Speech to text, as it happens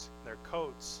their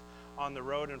coats on the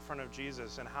road in front of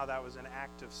Jesus, and how that was an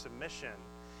act of submission,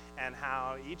 and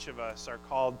how each of us are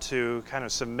called to kind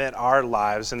of submit our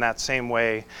lives in that same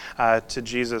way to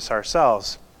Jesus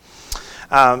ourselves.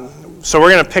 So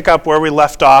we're going to pick up where we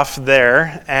left off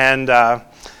there, and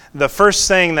the first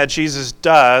thing that Jesus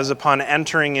does upon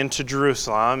entering into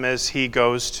Jerusalem is he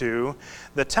goes to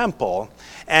the temple,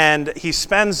 and he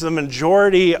spends the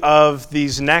majority of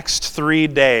these next 3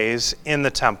 days in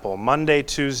the temple, Monday,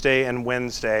 Tuesday, and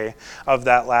Wednesday of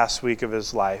that last week of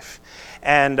his life.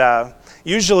 And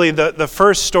usually the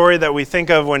first story that we think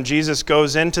of when Jesus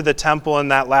goes into the temple in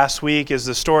that last week is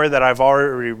the story that I've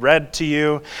already read to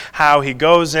you, how he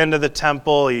goes into the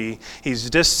temple, he's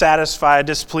dissatisfied,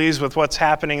 displeased with what's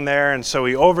happening there, and so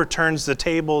he overturns the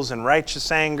tables in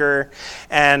righteous anger,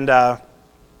 and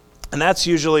that's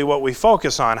usually what we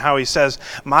focus on, how he says,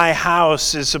 my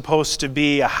house is supposed to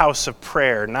be a house of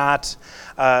prayer, not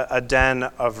a den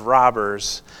of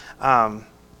robbers.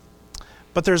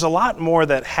 But there's a lot more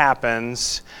that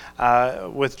happens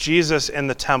with Jesus in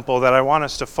the temple that I want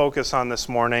us to focus on this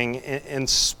morning in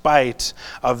spite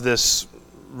of this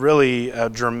really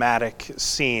dramatic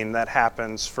scene that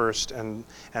happens first and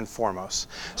foremost.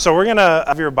 So we're going to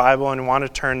have your Bible, and you want to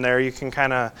turn there. You can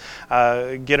kind of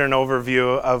get an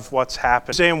overview of what's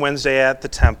happened Tuesday and Wednesday at the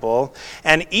temple.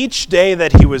 And each day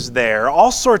that he was there,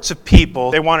 all sorts of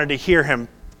people, they wanted to hear him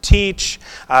teach,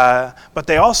 but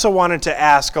they also wanted to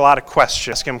ask a lot of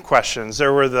questions. Ask him questions.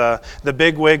 There were the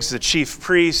bigwigs, the chief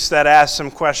priests that asked him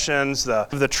questions,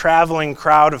 the traveling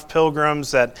crowd of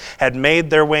pilgrims that had made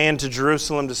their way into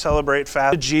Jerusalem to celebrate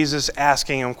fast. Jesus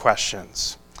asking him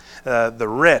questions. The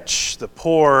rich, the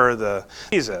poor,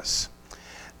 Jesus.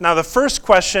 Now, the first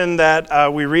question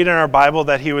that we read in our Bible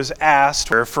that he was asked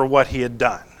for what he had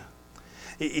done.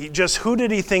 Who did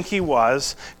he think he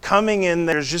was? Coming in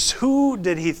there, just who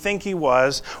did he think he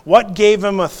was? What gave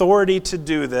him authority to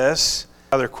do this?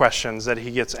 Other questions that he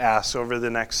gets asked over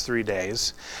the next 3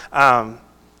 days.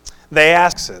 They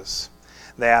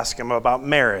ask him about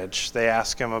marriage. They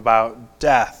ask him about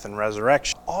death and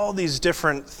resurrection. All these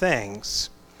different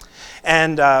things.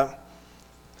 And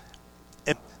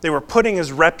they were putting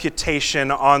his reputation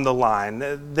on the line.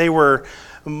 They wanted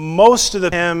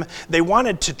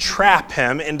to trap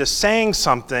him into saying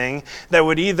something that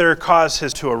would either cause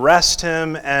to arrest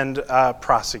him and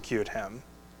prosecute him.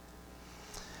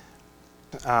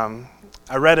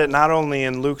 I read it not only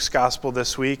in Luke's gospel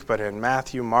this week, but in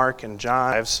Matthew, Mark, and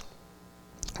John.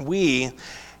 We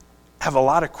have a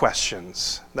lot of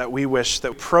questions that we wish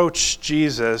that approach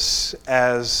Jesus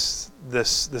as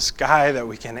this guy that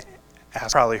we can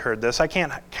I've probably heard this. I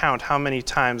can't count how many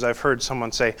times I've heard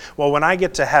someone say, well, when I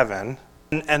get to heaven,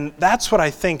 and that's what I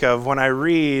think of when I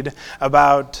read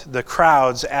about the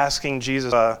crowds asking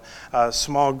Jesus a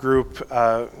small group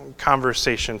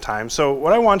conversation time. So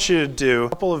what I want you to do, a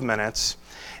couple of minutes,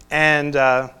 and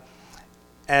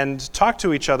talk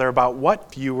to each other about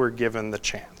what you were given the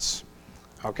chance.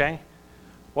 Okay?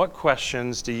 What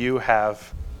questions do you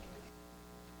have?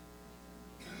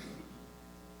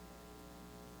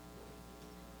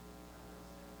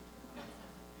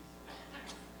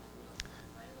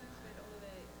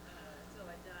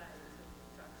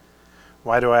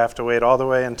 Why do I have to wait all the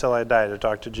way until I die to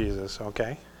talk to Jesus?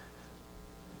 Okay.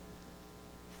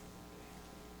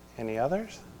 Any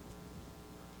others?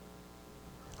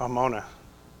 Oh, Mona.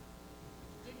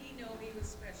 Did he know he was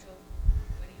special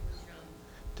when he was young?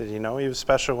 Did he know he was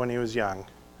special when he was young?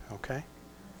 Okay.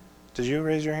 Did you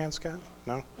raise your hand, Scott?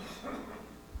 No?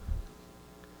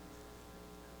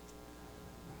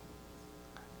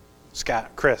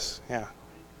 Scott, Chris, yeah.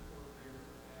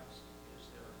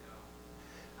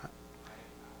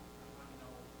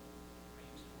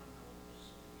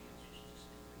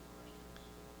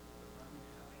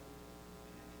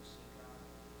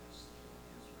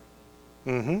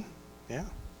 Mm-hmm. Yeah.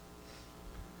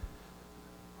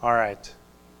 All right.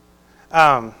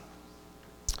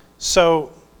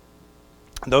 So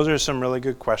those are some really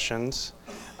good questions.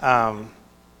 I'm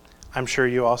sure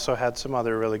you also had some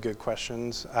other really good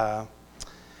questions.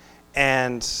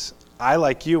 And I,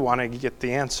 like you, want to get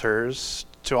the answers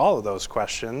to all of those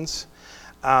questions.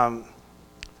 But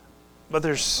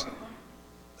there's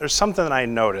something that I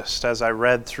noticed as I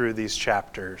read through these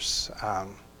chapters.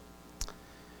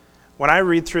 When I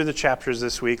read through the chapters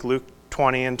this week, Luke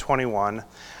 20 and 21,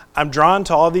 I'm drawn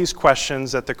to all these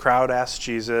questions that the crowd asked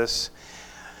Jesus.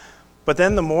 But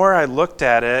then the more I looked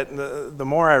at it, the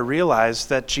more I realized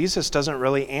that Jesus doesn't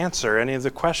really answer any of the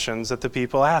questions that the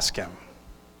people ask him.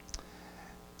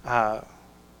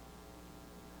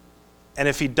 And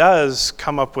if he does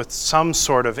come up with some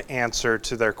sort of answer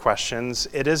to their questions,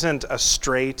 it isn't a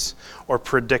straight or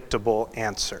predictable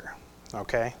answer,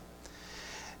 okay?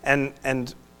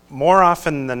 And more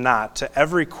often than not, to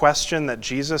every question that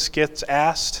Jesus gets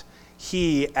asked,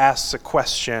 he asks a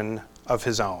question of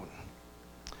his own.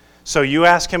 So you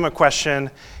ask him a question,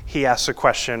 he asks a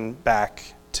question back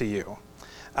to you.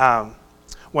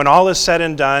 When all is said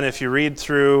and done, if you read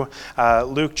through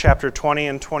Luke chapter 20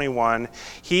 and 21,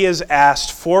 he is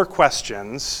asked 4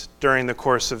 questions during the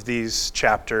course of these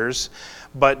chapters,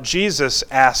 but Jesus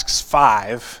asks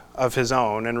 5 of his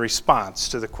own in response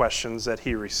to the questions that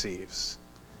he receives.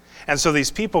 And so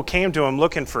these people came to him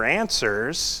looking for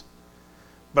answers,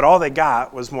 but all they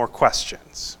got was more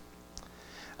questions.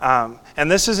 And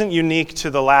this isn't unique to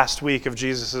the last week of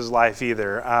Jesus' life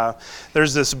either.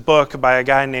 There's this book by a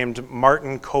guy named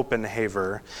Martin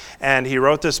Copenhaver, and he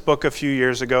wrote this book a few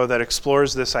years ago that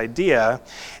explores this idea,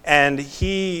 and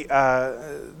he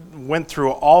went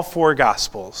through all 4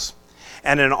 Gospels.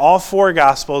 And in all 4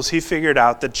 Gospels, he figured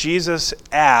out that Jesus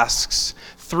asks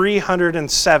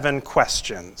 307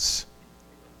 questions.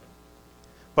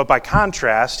 But by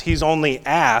contrast, he's only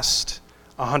asked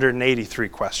 183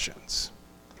 questions.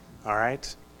 All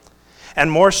right?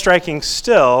 And more striking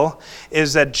still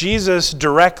is that Jesus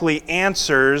directly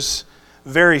answers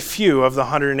very few of the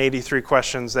 183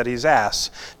 questions that he's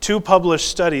asked. 2 published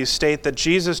studies state that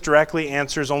Jesus directly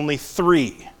answers only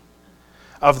 3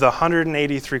 of the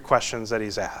 183 questions that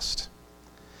he's asked.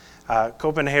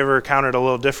 Copenhaver counted a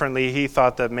little differently. He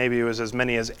thought that maybe it was as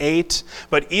many as 8.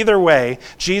 But either way,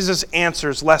 Jesus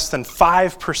answers less than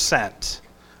 5%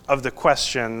 of the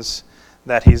questions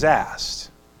that he's asked.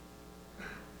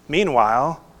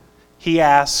 Meanwhile, he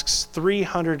asks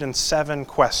 307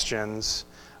 questions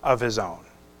of his own.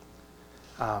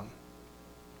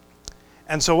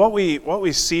 And so what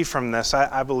we see from this,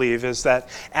 I believe, is that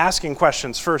asking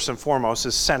questions first and foremost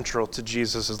is central to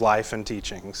Jesus' life and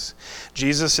teachings.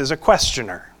 Jesus is a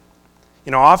questioner.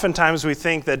 You know, oftentimes we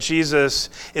think that Jesus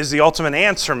is the ultimate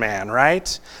answer man,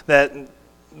 right? That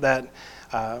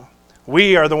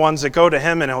we are the ones that go to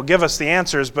him and he'll give us the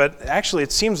answers, but actually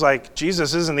it seems like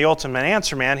Jesus isn't the ultimate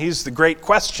answer man. He's the great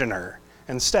questioner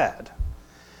instead.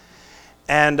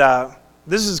 And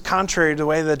this is contrary to the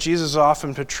way that Jesus is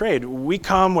often portrayed. We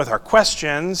come with our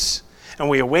questions and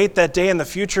we await that day in the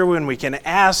future when we can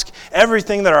ask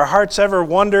everything that our hearts ever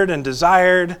wondered and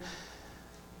desired.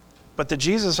 But the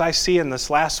Jesus I see in this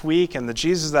last week and the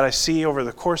Jesus that I see over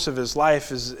the course of his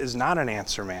life is not an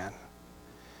answer man.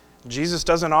 Jesus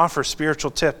doesn't offer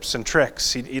spiritual tips and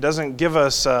tricks. He doesn't give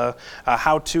us a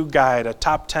how-to guide, a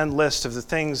top 10 list of the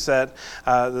things that,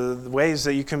 the ways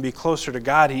that you can be closer to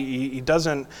God. He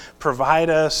doesn't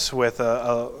provide us with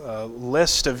a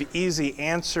list of easy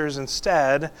answers.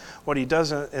 Instead, what he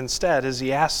does instead is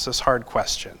he asks us hard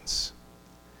questions.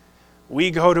 We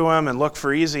go to him and look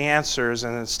for easy answers,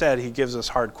 and instead he gives us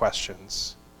hard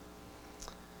questions.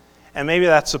 And maybe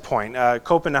that's the point.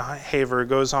 Copenhaver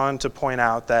goes on to point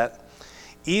out that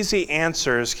easy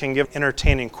answers can give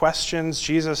entertaining questions.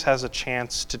 Jesus has a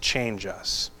chance to change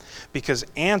us because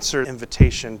answers are an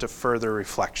invitation to further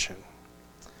reflection.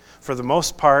 For the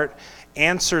most part,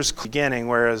 answers are the beginning,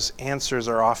 whereas answers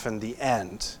are often the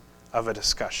end of a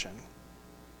discussion.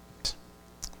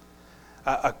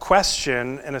 A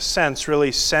question, in a sense,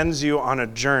 really sends you on a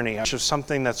journey of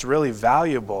something that's really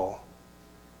valuable.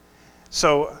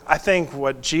 So I think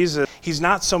what Jesus, he's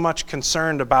not so much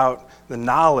concerned about the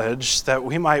knowledge that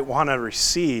we might want to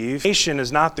receive. Transformation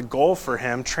is not the goal for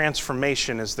him.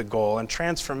 Transformation is the goal. And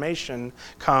transformation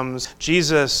comes,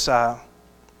 Jesus,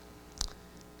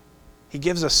 he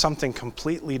gives us something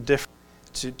completely different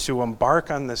to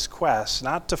embark on this quest,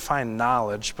 not to find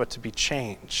knowledge, but to be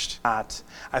changed.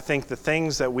 I think the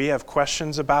things that we have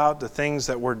questions about, the things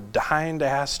that we're dying to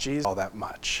ask Jesus, all that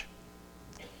much.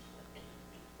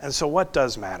 And so what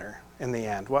does matter in the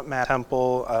end? What matters?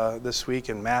 Temple this week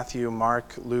in Matthew,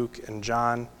 Mark, Luke, and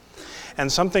John.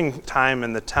 And something time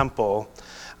in the temple,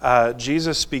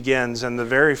 Jesus begins, and the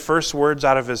very first words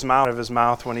out of his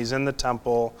mouth when he's in the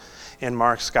temple in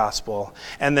Mark's gospel.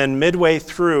 And then midway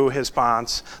through his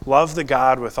response, love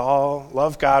God with all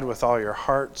your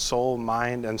heart, soul,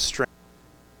 mind, and strength.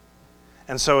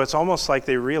 And so it's almost like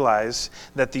they realize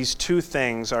that these two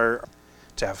things are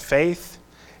to have faith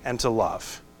and to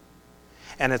love.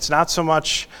 And it's not so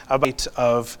much about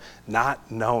of not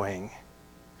knowing.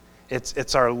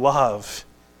 It's our love.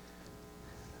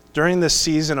 During this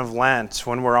season of Lent,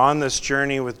 when we're on this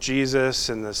journey with Jesus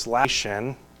in this last,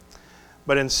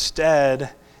 but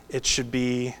instead it should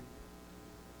be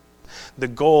The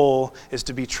goal is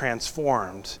to be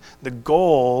transformed. The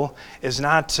goal is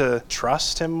not to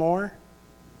trust him more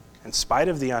in spite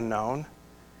of the unknown,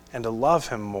 and to love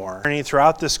him more.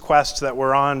 Throughout this quest that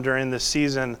we're on during this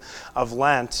season of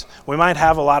Lent, we might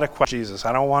have a lot of questions. Jesus,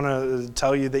 I don't want to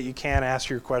tell you that you can't ask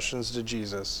your questions to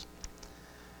Jesus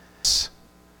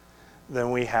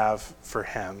than we have for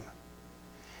him.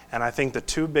 And I think the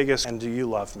two biggest, and do you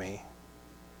love me?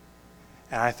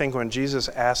 And I think when Jesus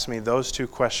asked me those two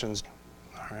questions,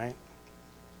 all right,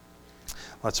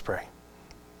 let's pray.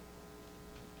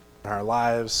 In our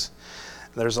lives,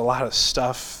 there's a lot of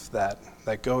stuff that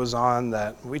goes on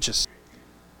that we just...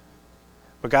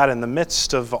 But God, in the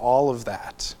midst of all of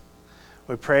that,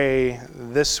 we pray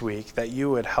this week that you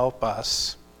would help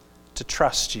us to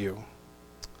trust you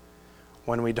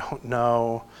when we don't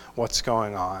know what's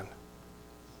going on,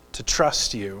 to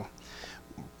trust you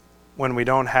when we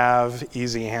don't have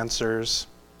easy answers,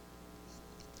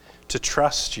 to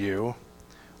trust you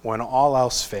when all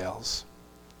else fails.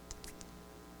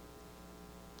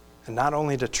 And not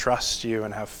only to trust you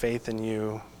and have faith in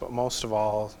you, but most of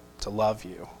all, to love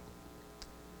you.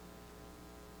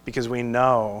 Because we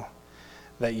know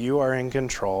that you are in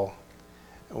control,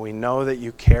 and we know that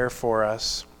you care for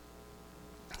us.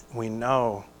 We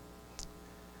know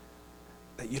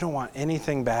that you don't want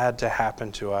anything bad to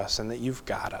happen to us and that you've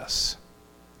got us.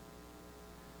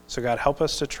 So God, help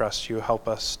us to trust you, help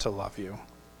us to love you.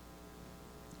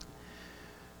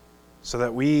 So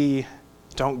that we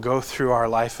don't go through our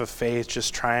life of faith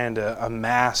just trying to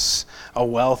amass a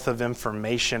wealth of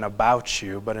information about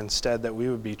you, but instead that we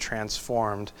would be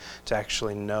transformed to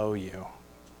actually know you.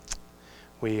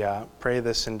 We pray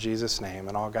this in Jesus' name,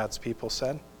 and all God's people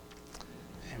said,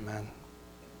 amen.